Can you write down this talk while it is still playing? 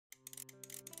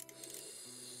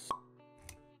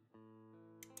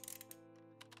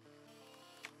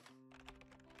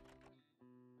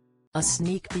A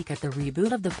sneak peek at the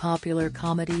reboot of the popular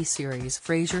comedy series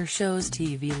Frasier shows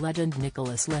TV legend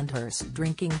Nicholas Lyndhurst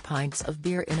drinking pints of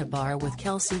beer in a bar with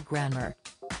Kelsey Grammer.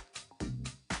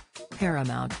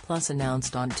 Paramount Plus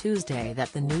announced on Tuesday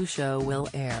that the new show will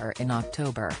air in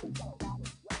October.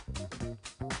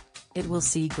 It will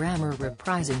see Grammer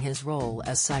reprising his role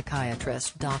as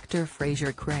psychiatrist Dr.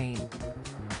 Frasier Crane.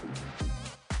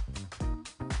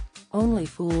 Only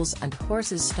Fools and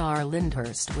Horses star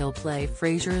Lyndhurst will play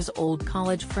Frasier's old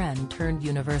college friend turned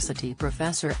university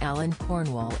professor Alan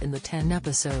Cornwall in the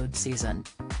 10-episode season.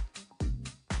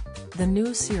 The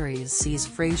new series sees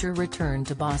Frasier return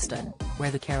to Boston,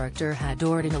 where the character had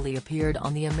ordinarily appeared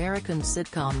on the American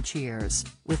sitcom Cheers,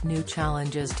 with new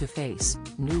challenges to face,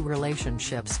 new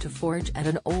relationships to forge and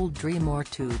an old dream or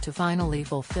two to finally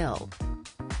fulfill.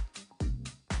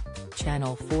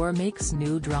 Channel 4 makes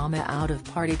new drama out of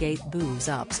Partygate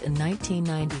booze-ups. In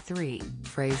 1993,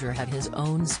 Frasier had his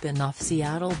own spin-off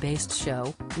Seattle-based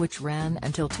show, which ran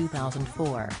until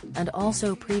 2004, and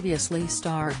also previously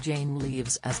starred Jane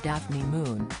Leeves as Daphne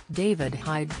Moon, David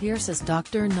Hyde Pierce as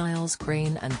Dr. Niles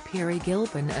Crane and Peri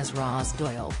Gilpin as Roz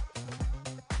Doyle.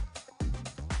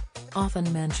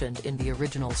 Often mentioned in the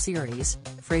original series,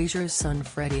 Frasier's son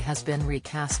Freddie has been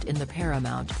recast in the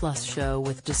Paramount Plus show,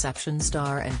 with Deception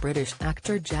star and British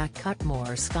actor Jack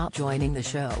Cutmore Scott joining the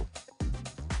show.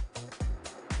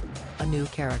 A new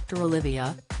character,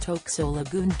 Olivia,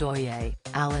 Toxolagundoye,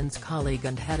 Alan's colleague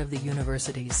and head of the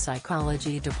university's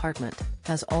psychology department,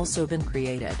 has also been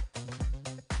created.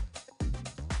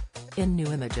 In new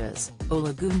images,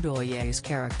 Olagundoye's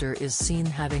character is seen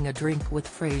having a drink with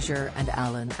Frasier and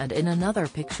Alan, and in another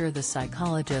picture the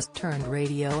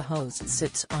psychologist-turned-radio host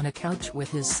sits on a couch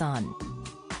with his son.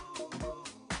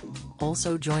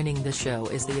 Also joining the show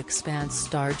is The Expanse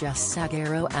star Jess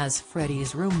Sagaro as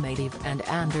Freddie's roommate Eve and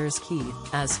Anders Keith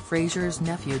as Frasier's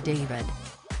nephew David.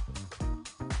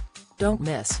 Don't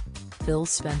miss: Phil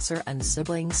Spencer and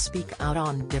siblings speak out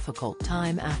on difficult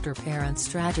time after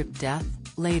parents' tragic death.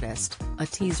 Latest, a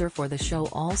teaser for the show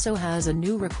also has a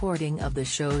new recording of the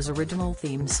show's original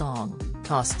theme song,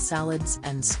 Tossed Salads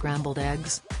and Scrambled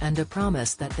Eggs, and a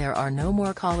promise that there are no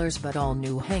more callers but all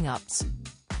new hang-ups.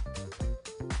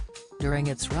 During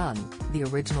its run, the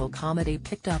original comedy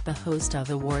picked up a host of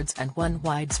awards and won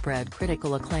widespread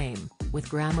critical acclaim, with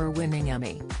Grammer winning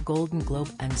Emmy, Golden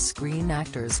Globe and Screen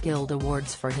Actors Guild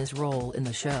awards for his role in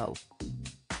the show.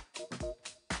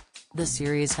 The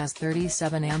series has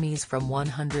 37 Emmys from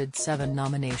 107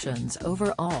 nominations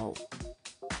overall.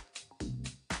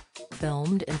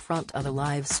 Filmed in front of a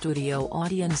live studio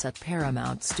audience at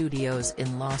Paramount Studios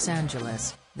in Los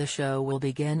Angeles, the show will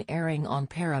begin airing on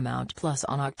Paramount Plus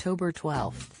on October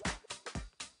 12.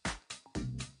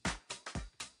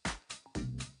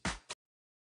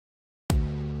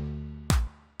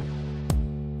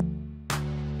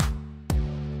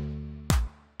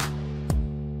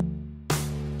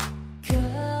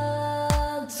 Good.